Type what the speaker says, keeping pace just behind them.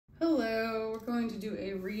Hello, we're going to do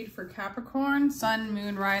a read for Capricorn, Sun,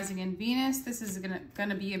 Moon, Rising, and Venus. This is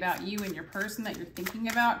gonna be about you and your person that you're thinking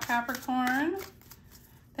about, Capricorn.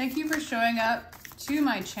 Thank you for showing up to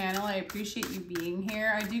my channel. I appreciate you being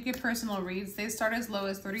here. I do give personal reads. They start as low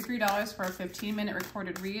as $33 for a 15-minute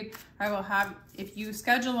recorded read. I will have, if you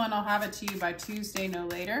schedule one, I'll have it to you by Tuesday, no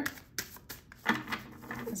later,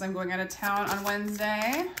 because I'm going out of town on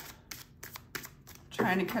Wednesday.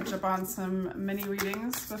 Trying to catch up on some mini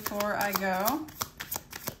readings before I go.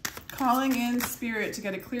 Calling in spirit to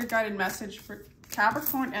get a clear guided message for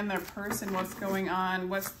Capricorn and their person. What's going on?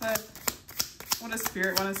 What does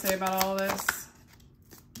spirit want to say about all this?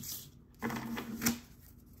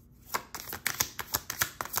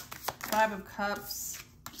 Five of Cups,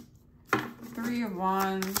 Three of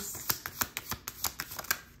Wands,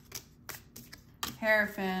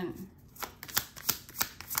 Hierophant,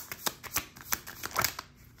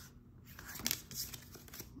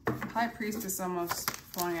 High Priestess almost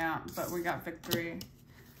flung out, but we got victory.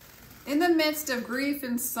 In the midst of grief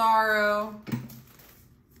and sorrow,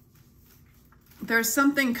 there's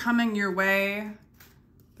something coming your way.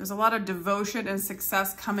 There's a lot of devotion and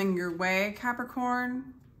success coming your way,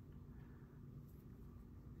 Capricorn.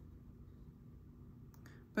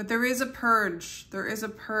 But there is a purge. There is a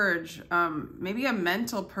purge. Maybe a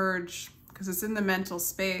mental purge, because it's in the mental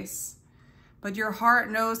space. But your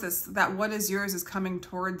heart knows that what is yours is coming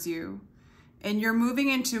towards you. And you're moving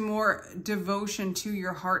into more devotion to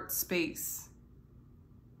your heart space.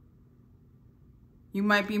 You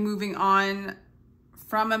might be moving on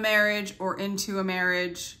from a marriage or into a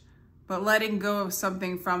marriage, but letting go of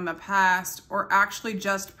something from the past, or actually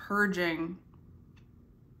just purging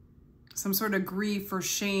some sort of grief or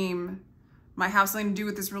shame. Might have something to do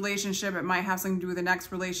with this relationship, it might have something to do with the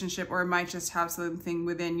next relationship, or it might just have something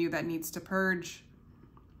within you that needs to purge.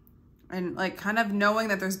 And like kind of knowing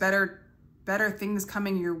that there's better things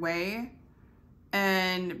coming your way.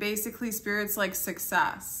 And basically Spirit's like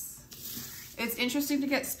success. It's interesting to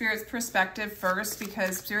get Spirit's perspective first,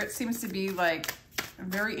 because Spirit seems to be like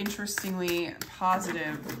very interestingly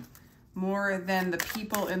positive, more than the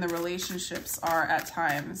people in the relationships are at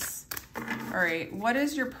times. All right, what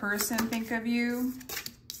does your person think of you?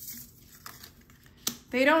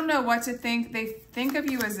 They don't know what to think. They think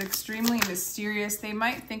of you as extremely mysterious. They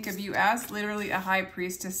might think of you as literally a high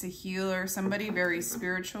priestess, a healer, somebody very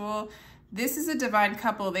spiritual. This is a divine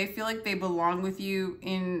couple. They feel like they belong with you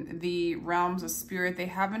in the realms of spirit. They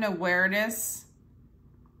have an awareness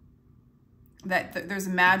that there's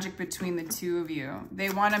magic between the two of you. They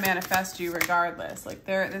want to manifest you regardless. Like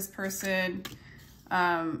this person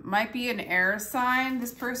might be an air sign.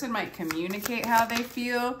 This person might communicate how they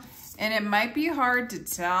feel, and it might be hard to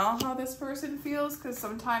tell how this person feels, because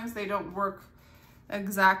sometimes they don't work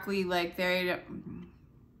exactly like they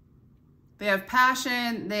have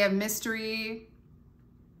passion, they have mystery.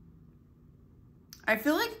 I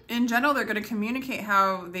feel like in general, they're going to communicate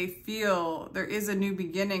how they feel. There is a new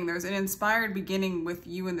beginning. There's an inspired beginning with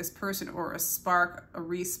you and this person, or a spark, a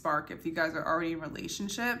re-spark if you guys are already in a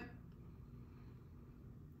relationship.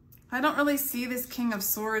 I don't really see this King of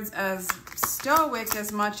Swords as stoic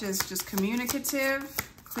as much as just communicative,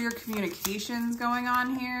 clear communications going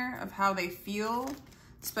on here of how they feel,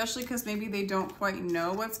 especially because maybe they don't quite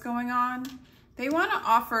know what's going on. They want to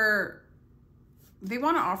offer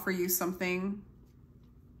you something.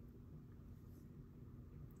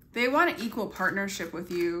 They want an equal partnership with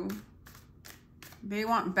you. They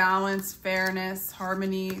want balance, fairness,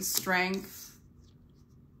 harmony, strength.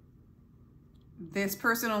 This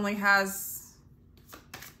person only has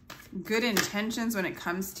good intentions when it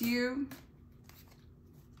comes to you.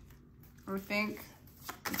 I think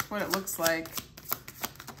that's what it looks like.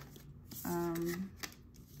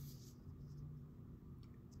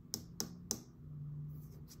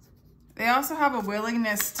 They also have a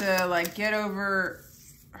willingness to like get over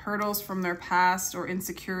hurdles from their past, or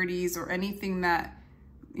insecurities, or anything that,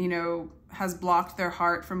 you know, has blocked their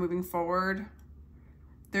heart from moving forward.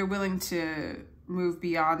 They're willing to move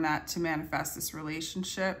beyond that to manifest this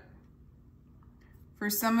relationship. For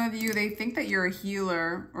some of you, they think that you're a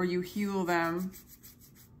healer, or you heal them.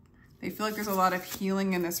 They feel like there's a lot of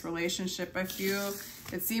healing in this relationship.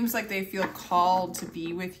 It seems like they feel called to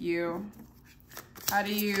be with you. What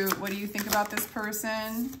do you think about this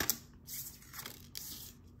person?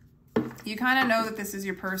 You kind of know that this is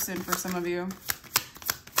your person for some of you.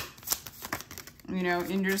 You know,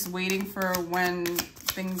 and you're just waiting for when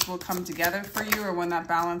things will come together for you, or when that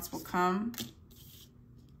balance will come.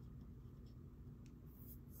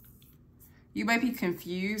 You might be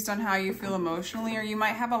confused on how you feel emotionally, or you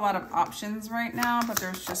might have a lot of options right now, but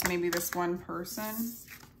there's just maybe this one person.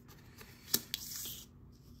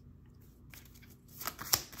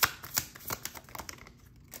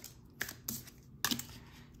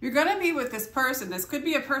 You're going to be with this person. This could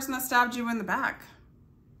be a person that stabbed you in the back.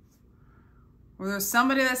 Or there's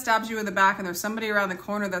somebody that stabbed you in the back and there's somebody around the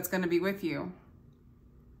corner that's going to be with you.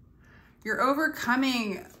 You're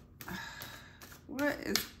overcoming... What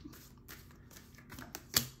is...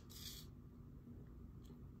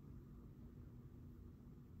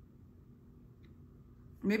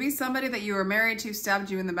 Maybe somebody that you were married to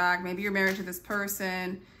stabbed you in the back. Maybe you're married to this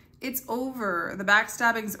person. It's over. The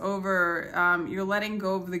backstabbing's over. You're letting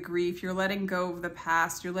go of the grief. You're letting go of the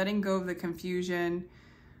past. You're letting go of the confusion.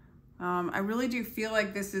 I really do feel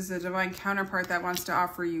like this is a divine counterpart that wants to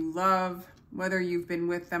offer you love, whether you've been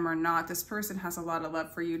with them or not. This person has a lot of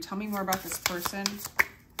love for you. Tell me more about this person.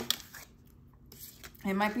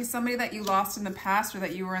 It might be somebody that you lost in the past or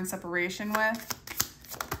that you were in separation with.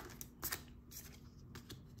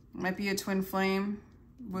 It might be a twin flame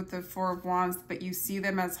with the Four of Wands, but you see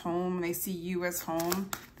them as home. They see you as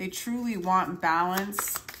home. They truly want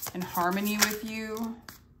balance and harmony with you.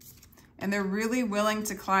 And they're really willing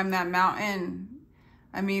to climb that mountain.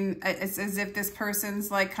 I mean, it's as if this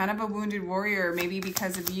person's like kind of a wounded warrior, maybe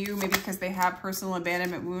because of you, maybe because they have personal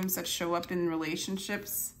abandonment wounds that show up in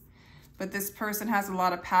relationships. But this person has a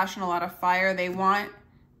lot of passion, a lot of fire. They want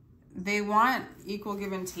equal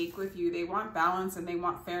give and take with you. They want balance and they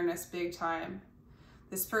want fairness big time.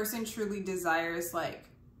 This person truly desires like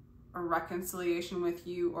a reconciliation with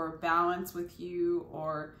you or balance with you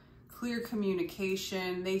or clear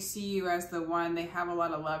communication. They see you as the one. They have a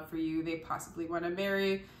lot of love for you. They possibly want to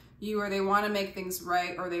marry you or they want to make things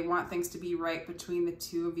right or they want things to be right between the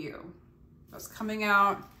two of you. That's coming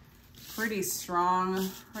out pretty strong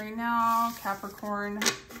right now, Capricorn.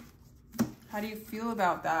 How do you feel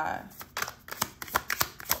about that?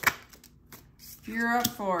 You're up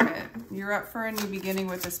for it. You're up for a new beginning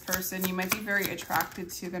with this person. You might be very attracted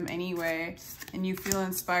to them anyway, and you feel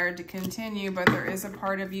inspired to continue, but there is a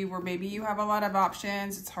part of you where maybe you have a lot of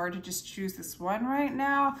options. It's hard to just choose this one right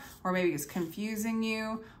now, or maybe it's confusing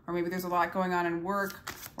you, or maybe there's a lot going on in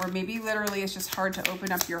work, or maybe literally it's just hard to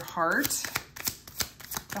open up your heart,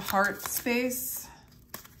 the heart space.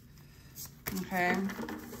 Okay.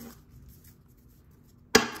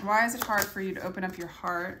 Why is it hard for you to open up your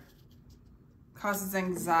heart? Causes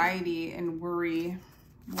anxiety and worry.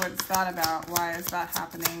 What's that about? Why is that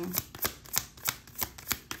happening?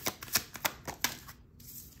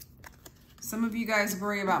 Some of you guys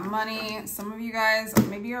worry about money. Some of you guys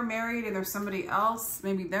maybe you're married and there's somebody else.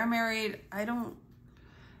 Maybe they're married.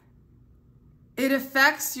 It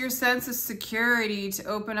affects your sense of security to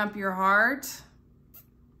open up your heart.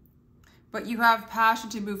 But you have passion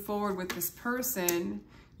to move forward with this person.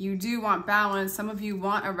 You do want balance. Some of you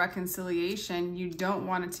want a reconciliation. You don't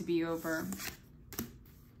want it to be over.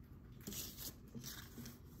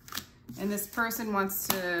 And this person wants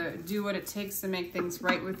to do what it takes to make things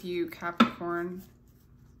right with you, Capricorn.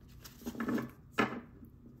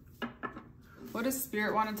 What does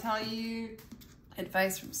Spirit want to tell you?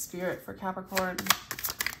 Advice from Spirit for Capricorn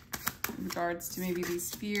in regards to maybe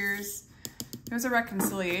these fears. There's a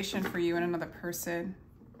reconciliation for you and another person.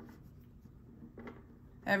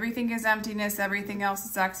 Everything is emptiness. Everything else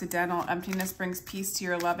is accidental. Emptiness brings peace to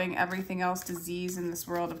your loving. Everything else, disease in this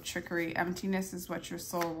world of trickery. Emptiness is what your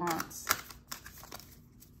soul wants.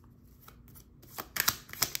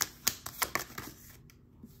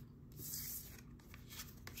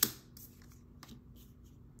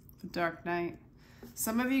 The dark night.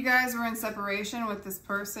 Some of you guys were in separation with this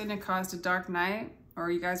person. It caused a dark night.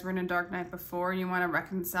 Or you guys were in a dark night before and you want to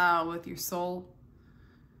reconcile with your soul.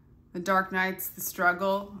 The dark night's the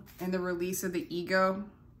struggle and the release of the ego.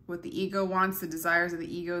 What the ego wants, the desires of the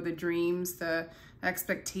ego, the dreams, the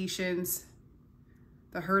expectations,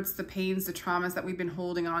 the hurts, the pains, the traumas that we've been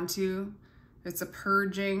holding on to. It's a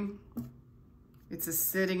purging. It's a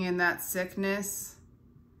sitting in that sickness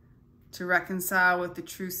to reconcile with the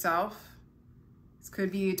true self. This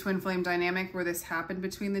could be a twin flame dynamic where this happened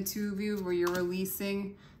between the two of you, where you're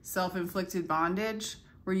releasing self-inflicted bondage,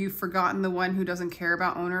 where you've forgotten the one who doesn't care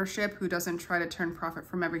about ownership, who doesn't try to turn profit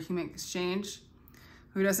from every human exchange,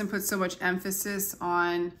 who doesn't put so much emphasis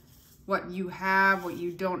on what you have, what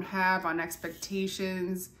you don't have, on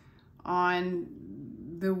expectations, on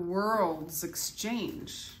the world's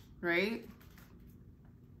exchange, right?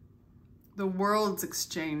 The world's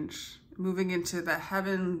exchange, moving into the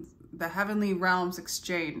heavenly realms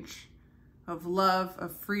exchange of love,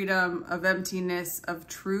 of freedom, of emptiness, of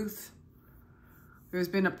truth. There's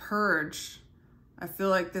been a purge. I feel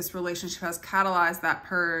like this relationship has catalyzed that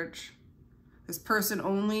purge. This person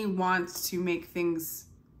only wants to make things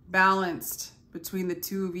balanced between the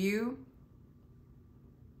two of you.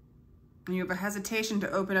 And you have a hesitation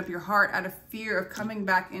to open up your heart out of fear of coming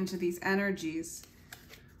back into these energies.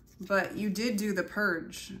 But you did do the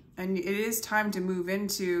purge, and it is time to move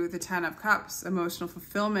into the 10 of Cups, emotional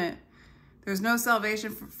fulfillment. There's no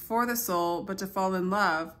salvation for the soul, but to fall in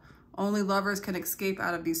love. Only lovers can escape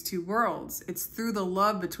out of these two worlds. It's through the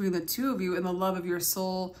love between the two of you and the love of your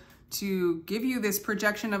soul to give you this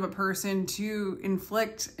projection of a person to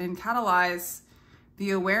inflict and catalyze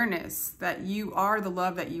the awareness that you are the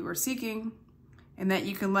love that you are seeking, and that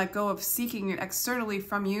you can let go of seeking it externally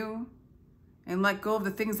from you and let go of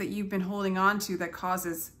the things that you've been holding on to that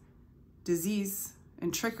causes disease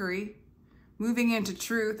and trickery, moving into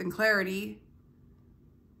truth and clarity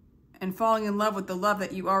and falling in love with the love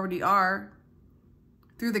that you already are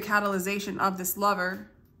through the catalyzation of this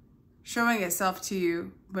lover showing itself to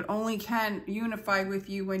you, but only can unify with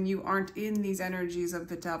you when you aren't in these energies of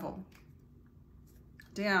the devil.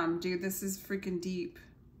 Damn, dude, this is freaking deep.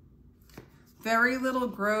 Very little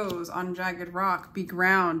grows on jagged rock. Be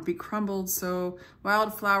ground, be crumbled, so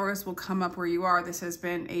wildflowers will come up where you are. This has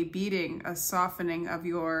been a beating, a softening of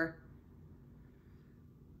your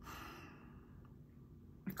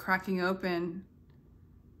cracking open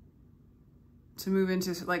to move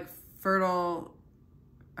into like fertile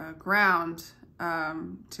ground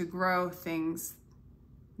to grow things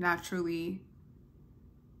naturally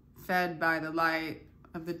fed by the light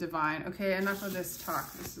of the divine. Okay, enough of this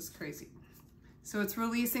talk. This is crazy. So it's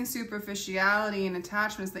releasing superficiality and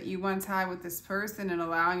attachments that you once had with this person and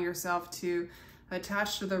allowing yourself to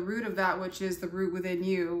attach to the root of that, which is the root within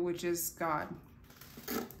you, which is God.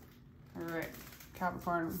 All right,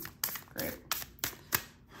 Capricorn, great.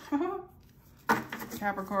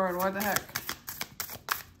 Capricorn, what the heck?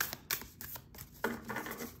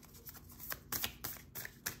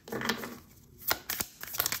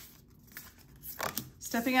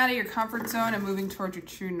 Stepping out of your comfort zone and moving towards your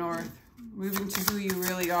true north. Moving to who you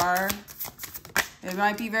really are. It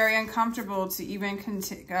might be very uncomfortable to even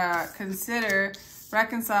consider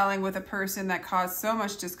reconciling with a person that caused so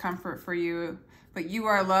much discomfort for you, but you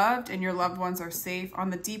are loved and your loved ones are safe on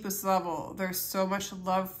the deepest level. There's so much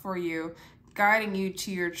love for you, guiding you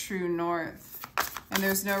to your true north. And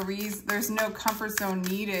there's no comfort zone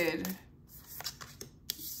needed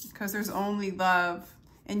because there's only love.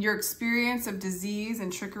 And your experience of disease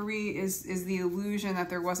and trickery is the illusion that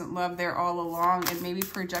there wasn't love there all along. It may be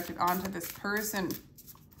projected onto this person.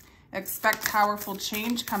 Expect powerful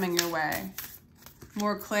change coming your way.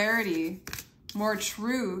 More clarity, more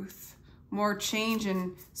truth, more change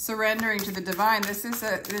and surrendering to the divine. This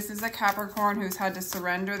is a Capricorn who's had to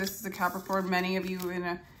surrender. This is a Capricorn, many of you in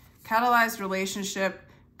a catalyzed relationship,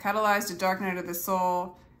 catalyzed a dark night of the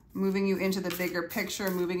soul, moving you into the bigger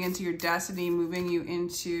picture, moving into your destiny, moving you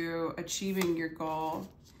into achieving your goal,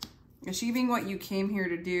 achieving what you came here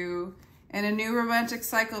to do, and a new romantic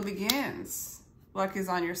cycle begins. Luck is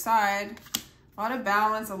on your side. A lot of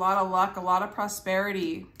balance, a lot of luck, a lot of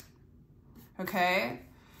prosperity. Okay?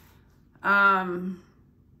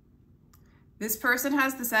 This person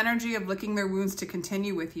has this energy of licking their wounds to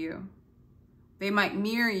continue with you. They might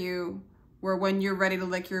mirror you, where when you're ready to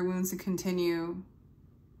lick your wounds and continue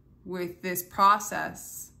with this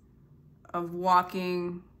process of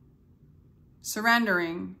walking,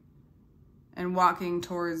 surrendering, and walking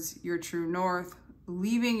towards your true north,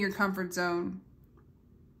 leaving your comfort zone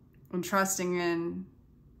and trusting in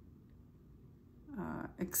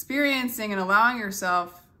experiencing and allowing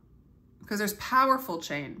yourself, because there's powerful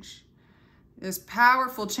change. There's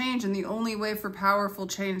powerful change, and the only way for powerful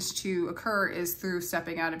change to occur is through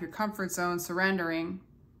stepping out of your comfort zone, surrendering.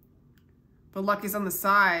 But luck is on the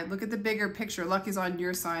side. Look at the bigger picture. Luck is on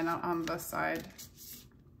your side, not on the side.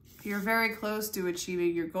 You're very close to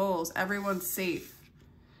achieving your goals. Everyone's safe.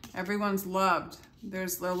 Everyone's loved.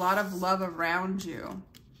 There's a lot of love around you.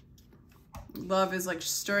 Love is like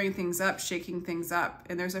stirring things up, shaking things up.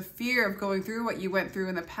 And there's a fear of going through what you went through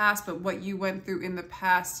in the past, but what you went through in the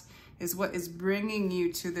past is what is bringing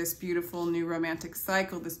you to this beautiful new romantic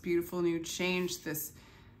cycle, this beautiful new change, this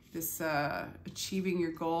achieving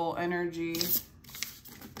your goal energy.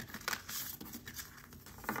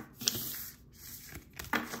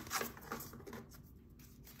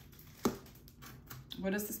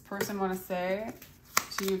 What does this person want to say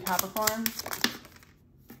to you, Capricorn?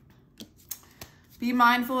 Be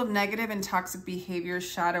mindful of negative and toxic behaviors.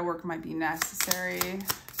 Shadow work might be necessary.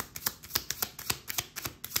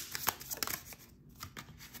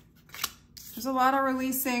 There's a lot of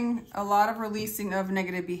releasing of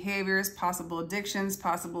negative behaviors, possible addictions,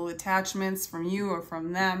 possible attachments from you or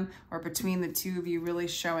from them, or between the two of you really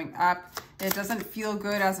showing up. It doesn't feel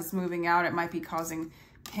good as it's moving out. It might be causing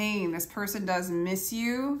pain. This person does miss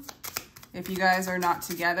you. If you guys are not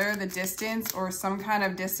together, the distance or some kind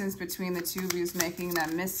of distance between the two of you is making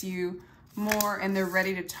them miss you more, and they're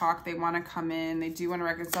ready to talk. They want to come in. They do want to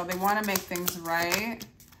reconcile. They want to make things right.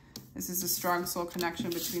 This is a strong soul connection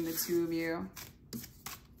between the two of you.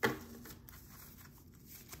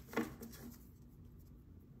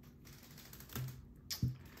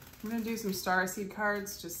 I'm going to do some starseed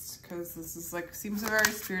cards just because this is like, seems a very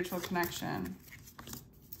spiritual connection.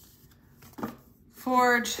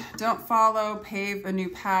 Forge, don't follow, pave a new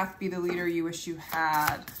path, be the leader you wish you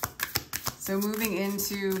had. So moving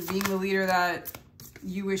into being the leader that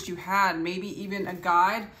you wish you had, maybe even a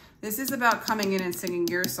guide. This is about coming in and singing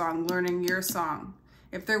your song, learning your song.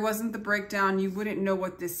 If there wasn't the breakdown, you wouldn't know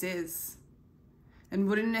what this is. And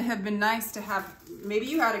wouldn't it have been nice to have, maybe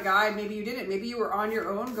you had a guide, maybe you didn't. Maybe you were on your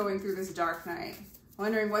own going through this dark night,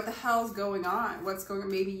 wondering what the hell's going on, what's going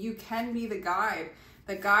on. Maybe you can be the guide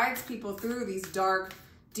that guides people through these dark,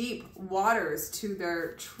 deep waters to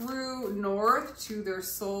their true north, to their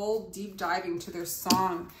soul, deep diving to their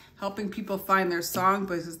song, helping people find their song,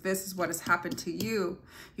 because this is what has happened to you.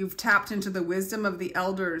 You've tapped into the wisdom of the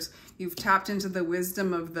elders. You've tapped into the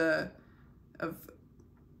wisdom of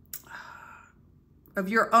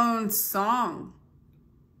your own song,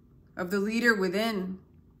 of the leader within,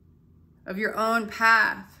 of your own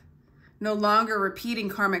path. No longer repeating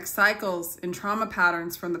karmic cycles and trauma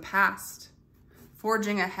patterns from the past.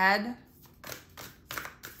 Forging ahead.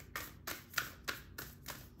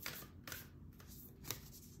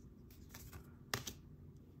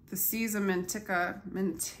 The seas of Mantaka.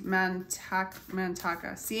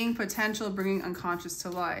 Seeing potential, bringing unconscious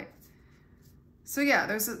to light. So yeah,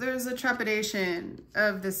 there's a trepidation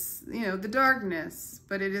of this, you know, the darkness,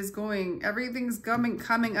 but it is going, everything's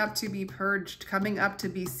coming up to be purged, coming up to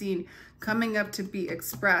be seen, coming up to be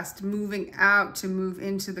expressed, moving out to move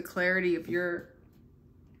into the clarity of your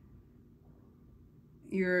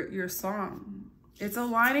song. It's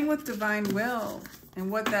aligning with divine will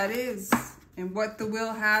and what that is and what the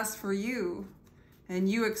will has for you, and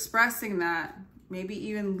you expressing that, maybe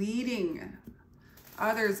even leading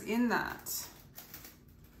others in that.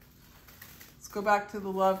 Go back to the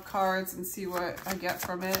love cards and see what I get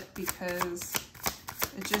from it, because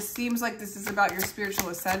it just seems like this is about your spiritual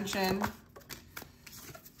ascension.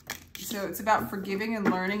 So it's about forgiving and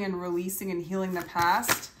learning and releasing and healing the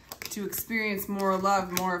past to experience more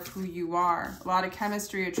love, more of who you are. A lot of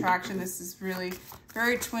chemistry, attraction. This is really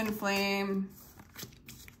very twin flame,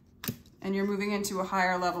 and you're moving into a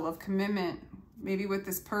higher level of commitment. Maybe with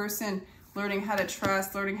this person, learning how to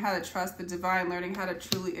trust the divine, learning how to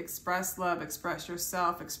truly express love, express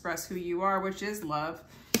yourself, express who you are, which is love,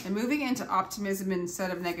 and moving into optimism instead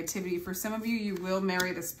of negativity. For some of you, you will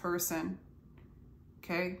marry this person,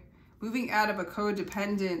 okay? Moving out of a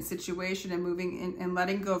codependent situation and moving in and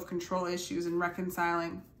letting go of control issues and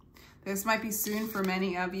reconciling. This might be soon for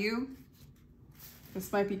many of you.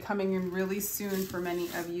 This might be coming in really soon for many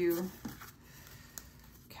of you,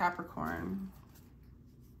 Capricorn.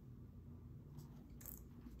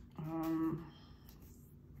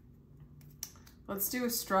 Let's do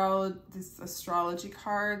astrology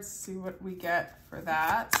cards, see what we get for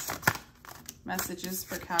that. Messages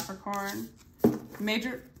for Capricorn.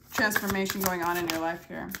 Major transformation going on in your life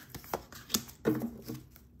here.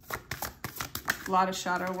 A lot of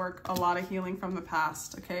shadow work, a lot of healing from the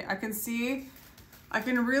past, okay? I can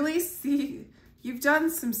really see you've done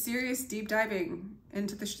some serious deep diving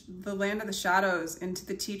into the land of the shadows, into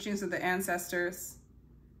the teachings of the ancestors.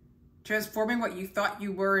 Transforming what you thought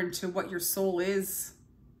you were into what your soul is.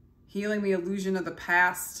 Healing the illusion of the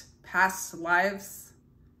past lives.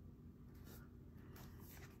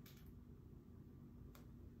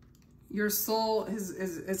 Your soul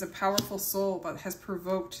is a powerful soul that has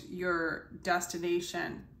provoked your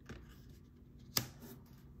destination.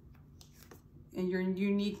 And your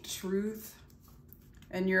unique truth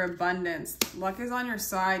and your abundance. Luck is on your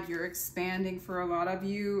side. You're expanding for a lot of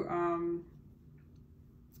you.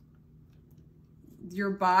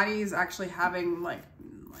 Your body is actually having like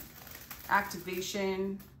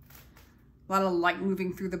activation, a lot of light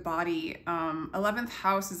moving through the body. 11th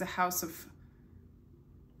house is a house of,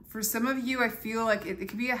 for some of you, I feel like it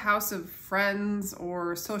could be a house of friends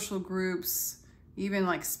or social groups, even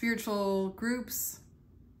like spiritual groups.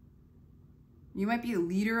 You might be a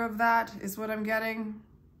leader of that, is what I'm getting.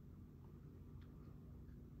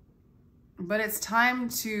 But it's time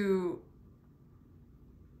to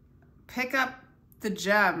pick up the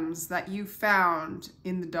gems that you found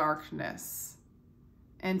in the darkness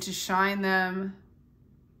and to shine them,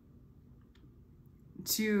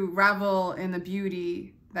 to revel in the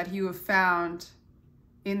beauty that you have found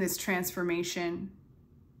in this transformation.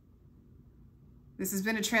 This has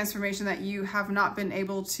been a transformation that you have not been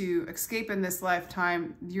able to escape in this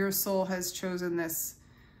lifetime. Your soul has chosen this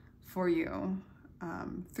for you.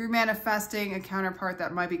 Through manifesting a counterpart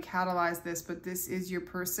that might be catalyzed this, but this is your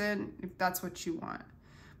person if that's what you want.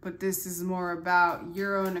 But this is more about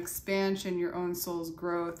your own expansion, your own soul's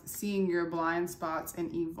growth, seeing your blind spots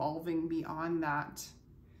and evolving beyond that.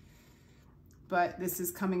 But this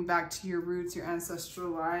is coming back to your roots, your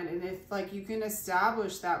ancestral line. And if like you can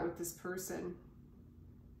establish that with this person.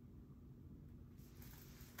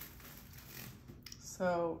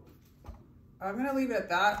 So I'm going to leave it at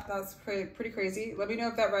that. That's pretty crazy. Let me know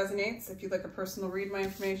if that resonates. If you'd like a personal read, my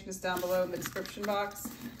information is down below in the description box.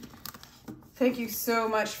 Thank you so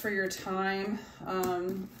much for your time.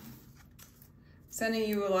 Sending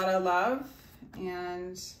you a lot of love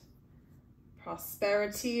and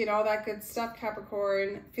prosperity and all that good stuff,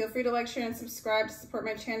 Capricorn. Feel free to like, share, and subscribe to support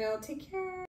my channel. Take care.